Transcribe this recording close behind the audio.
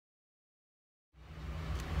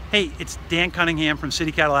Hey, it's Dan Cunningham from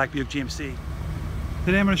City Cadillac Buick GMC.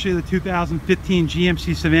 Today I'm going to show you the 2015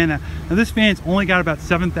 GMC Savana. Now this van's only got about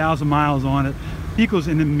 7,000 miles on it. The vehicle's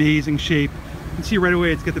in amazing shape. You can see right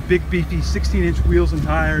away it's got the big beefy 16-inch wheels and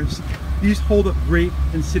tires. These hold up great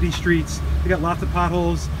in city streets. They got lots of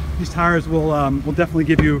potholes. These tires will definitely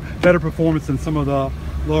give you better performance than some of the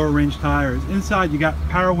lower range tires. Inside you got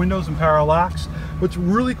power windows and power locks. What's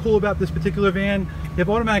really cool about this particular van, you have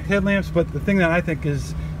automatic headlamps, but the thing that I think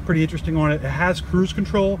is pretty interesting on it, it has cruise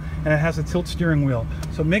control and it has a tilt steering wheel.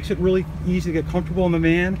 So it makes it really easy to get comfortable in the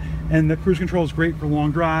van, and the cruise control is great for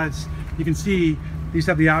long drives. You can see these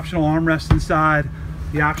have the optional armrest inside,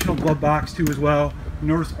 the optional glove box too as well. You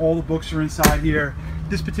notice all the books are inside here.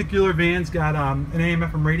 This particular van's got an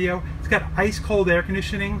AM/FM radio. It's got ice cold air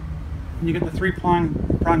conditioning, and you get the 3-prong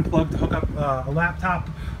plug to hook up a laptop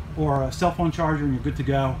or a cell phone charger, and you're good to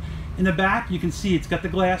go. In the back, you can see it's got the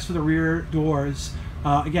glass for the rear doors.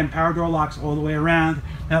 Again, power door locks all the way around.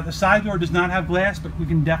 Now the side door does not have glass, but we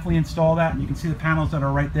can definitely install that, and you can see the panels that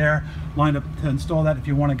are right there lined up to install that if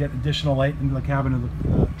you want to get additional light into the cabin of the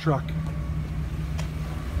truck.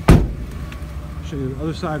 I'll show you the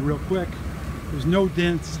other side real quick. There's no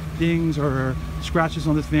dents, dings, or scratches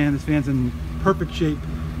on this van. This van's in perfect shape.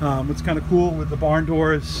 What's kind of cool with the barn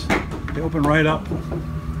doors, they open right up,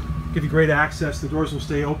 give you great access. The doors will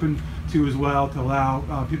stay open too as well to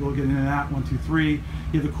allow people to get in and out. 1, 2, 3.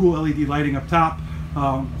 You have the cool LED lighting up top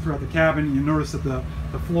throughout the cabin. You notice that the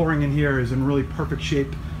flooring in here is in really perfect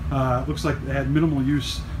shape. Looks like they had minimal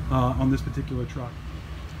use on this particular truck.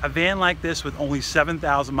 A van like this with only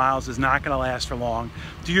 7,000 miles is not going to last for long.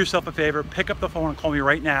 Do yourself a favor, pick up the phone and call me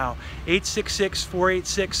right now.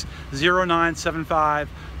 866-486-0975.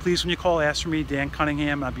 Please, when you call, ask for me, Dan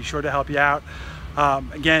Cunningham. I'll be sure to help you out.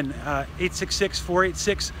 Again,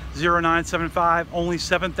 866-486-0975. Only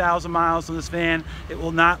 7,000 miles on this van. It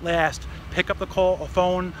will not last. Pick up the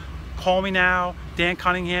phone, call me now. Dan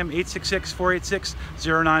Cunningham,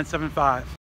 866-486-0975.